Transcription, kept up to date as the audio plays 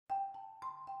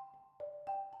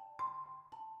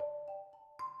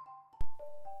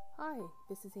Hi,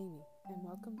 this is Amy, and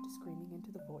welcome to Screaming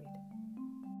into the Void.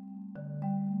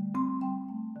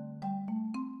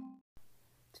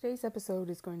 Today's episode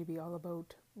is going to be all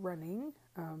about running.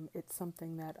 It's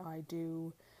something that I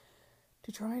do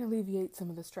to try and alleviate some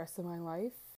of the stress in my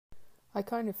life. I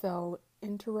kind of fell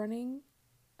into running.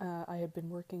 I had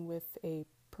been working with a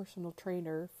personal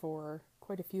trainer for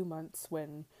quite a few months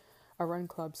when a run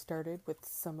club started with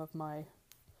some of my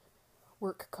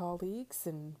work colleagues,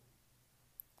 and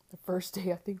the first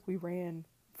day I think we ran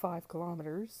 5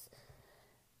 kilometers.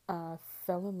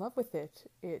 Fell in love with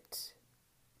it. It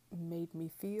made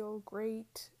me feel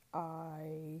great.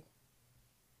 I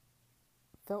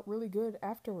felt really good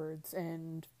afterwards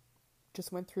and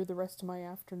just went through the rest of my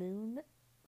afternoon.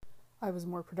 I was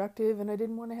more productive and I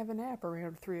didn't want to have a nap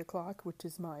around 3 o'clock, which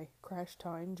is my crash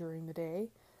time during the day.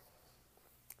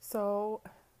 So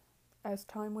as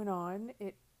time went on,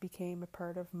 it became a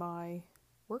part of my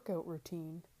workout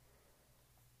routine.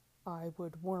 I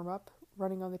would warm up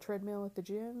running on the treadmill at the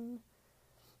gym,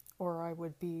 or I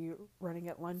would be running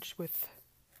at lunch with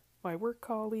my work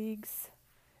colleagues.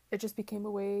 It just became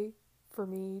a way for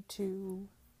me to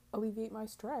alleviate my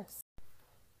stress.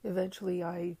 Eventually,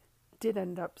 I did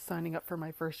end up signing up for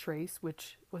my first race,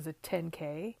 which was a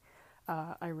 10K.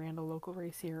 I ran a local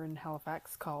race here in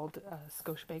Halifax called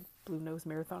Scotiabank Blue Nose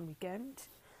Marathon Weekend.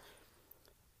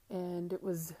 And it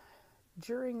was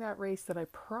during that race that I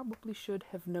probably should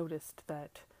have noticed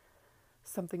that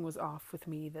something was off with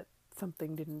me, that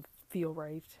something didn't feel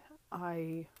right.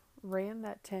 I ran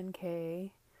that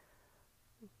 10K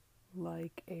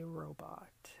like a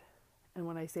robot. And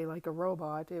when I say like a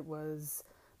robot, it was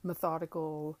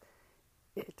methodical.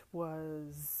 It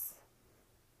was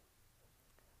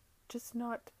just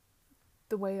not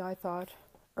the way I thought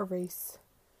a race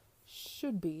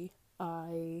should be.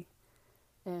 I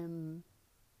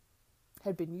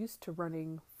had been used to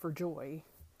running for joy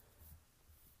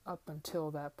up until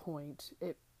that point.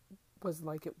 It was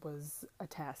like it was a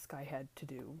task I had to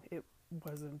do. It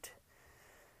wasn't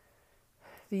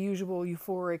the usual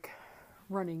euphoric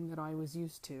running that I was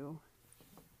used to.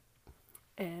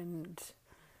 And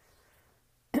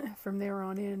from there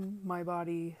on in, my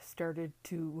body started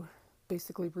to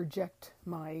basically reject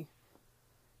my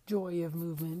joy of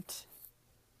movement.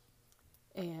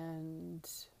 And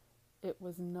it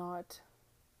was not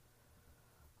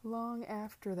long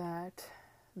after that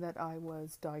I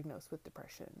was diagnosed with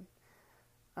depression.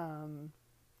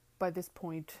 By this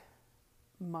point,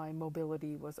 my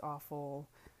mobility was awful.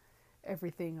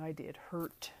 Everything I did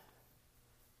hurt.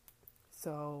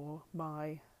 So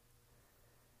my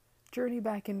journey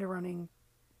back into running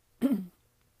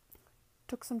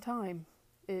took some time.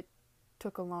 It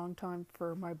took a long time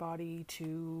for my body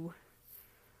to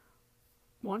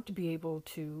want to be able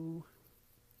to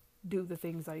do the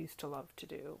things I used to love to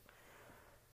do.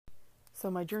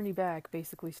 So my journey back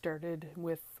basically started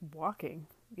with walking,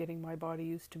 getting my body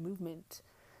used to movement.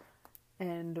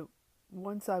 And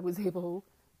once I was able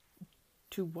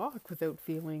to walk without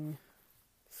feeling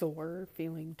sore,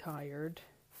 feeling tired,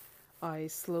 I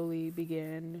slowly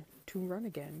began to run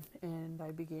again, and I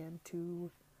began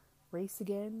to race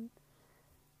again.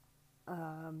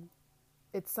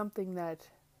 It's something that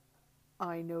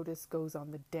I notice goes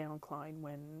on the downcline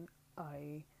when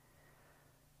I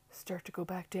start to go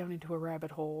back down into a rabbit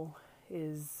hole.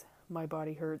 Is my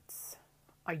body hurts.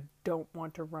 I don't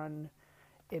want to run.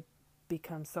 It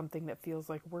becomes something that feels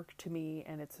like work to me,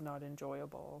 and it's not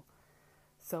enjoyable.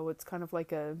 So it's kind of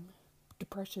like a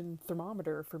depression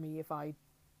thermometer for me. If I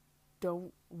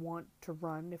don't want to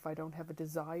run, if I don't have a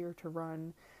desire to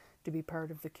run, to be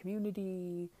part of the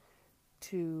community,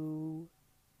 to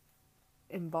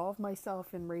involve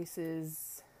myself in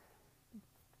races,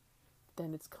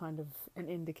 then it's kind of an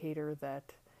indicator that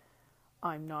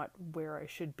I'm not where I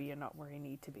should be and not where I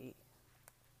need to be.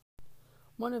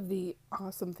 One of the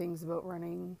awesome things about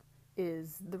running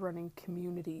is the running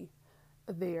community.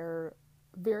 They're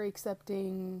very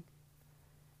accepting,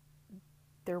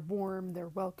 they're warm, they're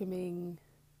welcoming,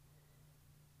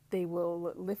 they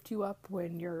will lift you up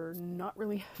when you're not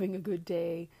really having a good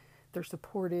day, they're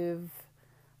supportive.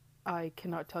 I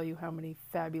cannot tell you how many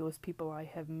fabulous people I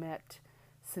have met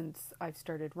since I've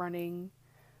started running.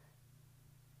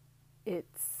 It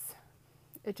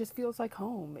just feels like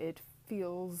home. It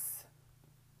feels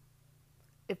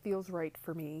right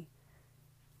for me.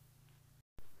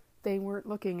 They weren't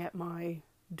looking at my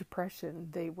depression.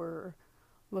 They were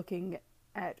looking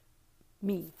at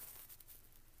me.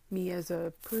 Me as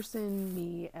a person,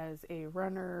 me as a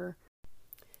runner.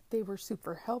 They were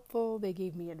super helpful. They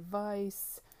gave me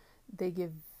advice. They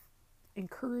give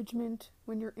encouragement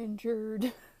when you're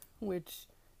injured, which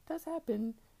does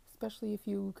happen, especially if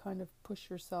you kind of push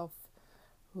yourself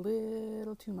a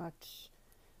little too much.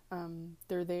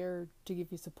 They're there to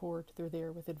give you support. They're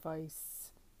there with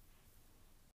advice.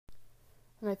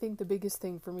 And I think the biggest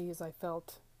thing for me is I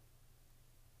felt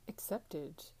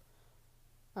accepted.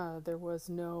 There was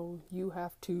no, you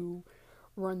have to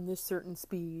run this certain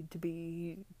speed to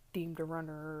be deemed a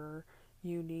runner.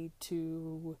 You need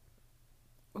to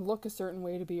look a certain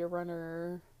way to be a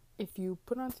runner. If you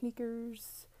put on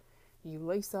sneakers, you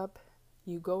lace up,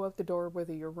 you go out the door,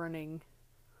 whether you're running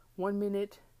 1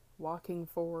 minute, walking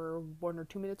for 1 or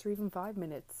 2 minutes, or even 5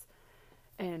 minutes,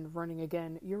 and running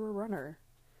again, you're a runner.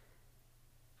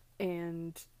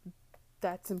 And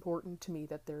that's important to me,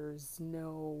 that there's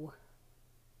no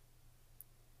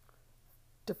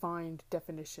defined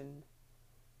definition.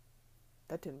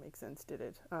 That didn't make sense, did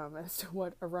it? As to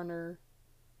what a runner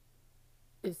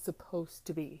is supposed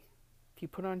to be. If you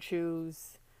put on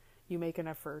shoes, you make an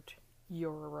effort,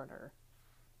 you're a runner.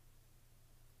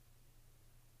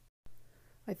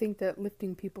 I think that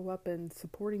lifting people up and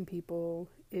supporting people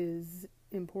is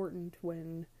important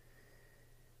when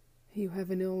you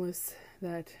have an illness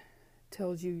that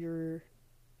tells you you're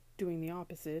doing the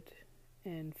opposite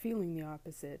and feeling the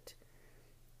opposite.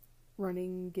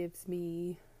 Running gives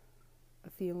me a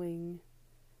feeling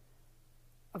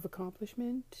of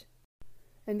accomplishment,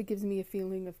 and it gives me a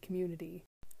feeling of community.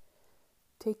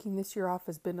 Taking this year off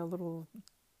has been a little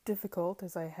difficult,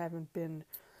 as I haven't been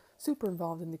super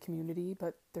involved in the community,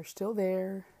 but they're still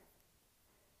there.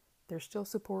 They're still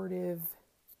supportive.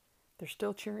 They're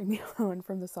still cheering me on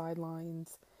from the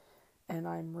sidelines. And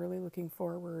I'm really looking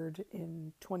forward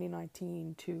in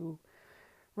 2019 to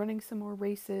running some more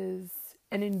races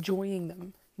and enjoying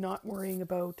them, not worrying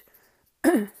about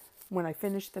when I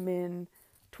finish them in.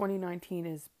 2019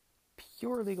 is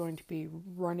purely going to be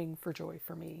running for joy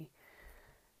for me.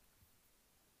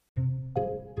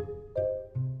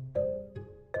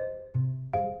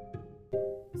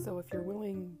 So if you're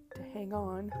willing to hang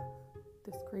on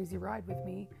this crazy ride with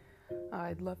me,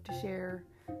 I'd love to share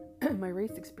my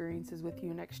race experiences with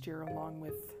you next year, along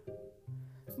with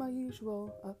my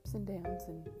usual ups and downs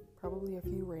and probably a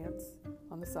few rants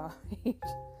on the side.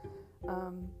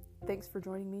 Thanks for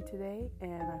joining me today,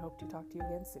 and I hope to talk to you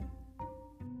again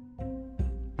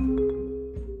soon.